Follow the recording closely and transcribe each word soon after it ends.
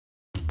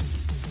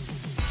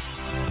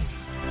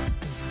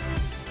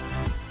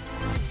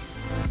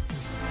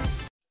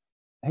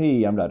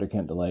Hey, I'm Dr.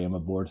 Kent DeLay. I'm a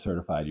board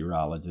certified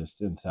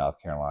urologist in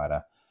South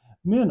Carolina.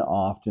 Men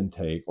often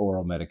take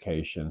oral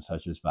medications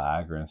such as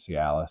Viagra and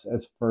Cialis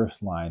as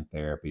first line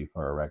therapy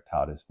for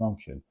erectile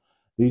dysfunction.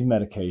 These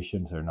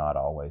medications are not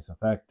always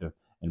effective,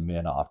 and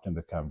men often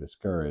become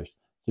discouraged.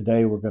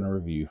 Today, we're going to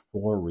review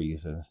 4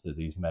 reasons that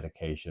these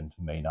medications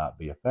may not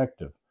be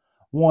effective.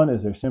 One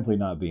is they're simply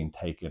not being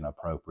taken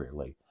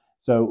appropriately.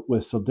 So,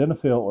 with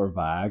sildenafil or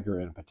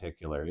Viagra in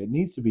particular, it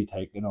needs to be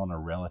taken on a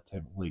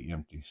relatively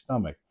empty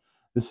stomach.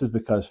 This is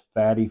because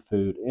fatty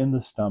food in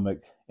the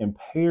stomach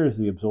impairs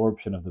the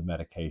absorption of the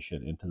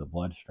medication into the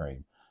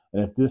bloodstream.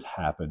 And if this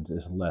happens,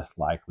 it's less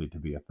likely to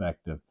be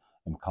effective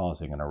in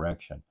causing an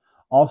erection.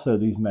 Also,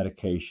 these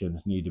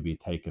medications need to be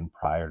taken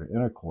prior to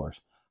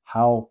intercourse.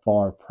 How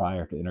far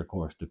prior to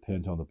intercourse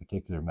depends on the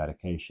particular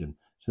medication,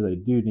 so they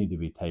do need to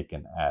be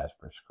taken as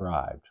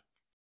prescribed.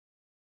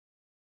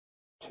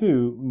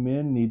 2,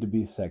 men need to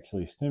be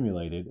sexually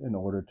stimulated in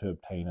order to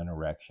obtain an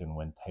erection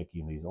when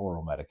taking these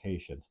oral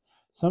medications.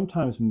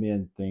 Sometimes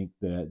men think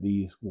that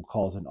these will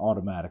cause an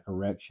automatic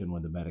erection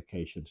when the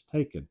medication's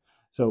taken.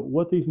 So,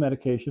 what these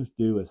medications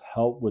do is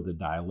help with the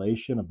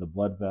dilation of the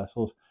blood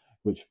vessels,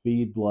 which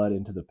feed blood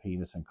into the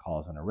penis and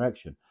cause an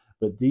erection.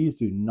 But these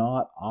do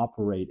not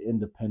operate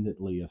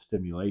independently of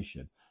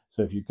stimulation.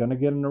 So, if you're going to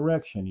get an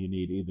erection, you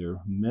need either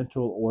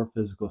mental or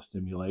physical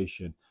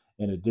stimulation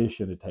in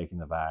addition to taking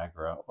the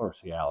Viagra or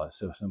Cialis.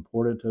 So it's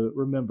important to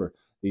remember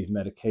these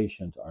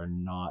medications are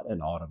not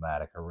an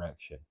automatic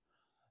erection.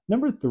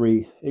 Number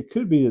 3, it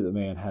could be that the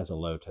man has a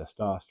low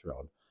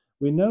testosterone.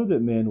 We know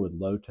that men with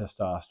low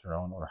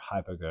testosterone or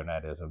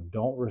hypogonadism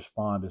don't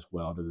respond as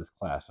well to this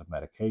class of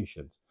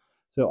medications.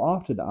 So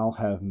often I'll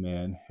have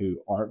men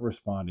who aren't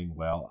responding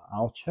well.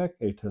 I'll check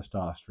a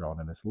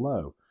testosterone and it's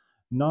low.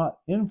 Not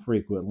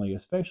infrequently,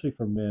 especially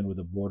for men with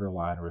a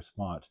borderline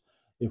response,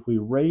 if we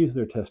raise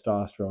their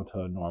testosterone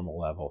to a normal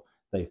level,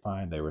 they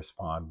find they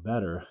respond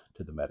better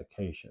to the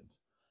medications.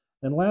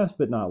 And last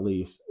but not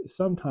least,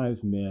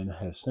 sometimes men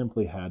have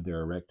simply had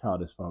their erectile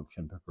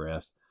dysfunction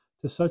progress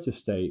to such a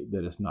state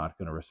that it's not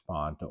going to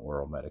respond to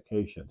oral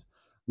medications.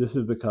 This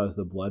is because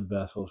the blood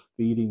vessels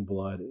feeding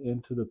blood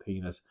into the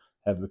penis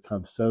have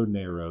become so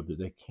narrow that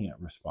they can't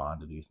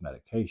respond to these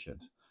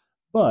medications.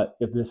 But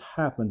if this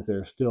happens, there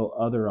are still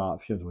other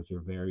options which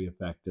are very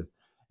effective,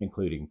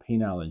 including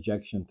penile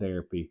injection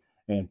therapy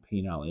and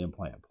penile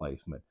implant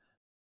placement.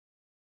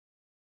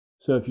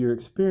 So if you're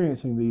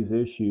experiencing these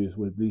issues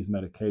with these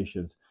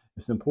medications,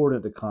 it's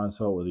important to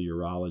consult with a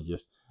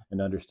urologist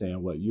and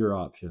understand what your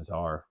options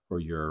are for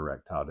your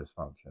erectile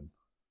dysfunction.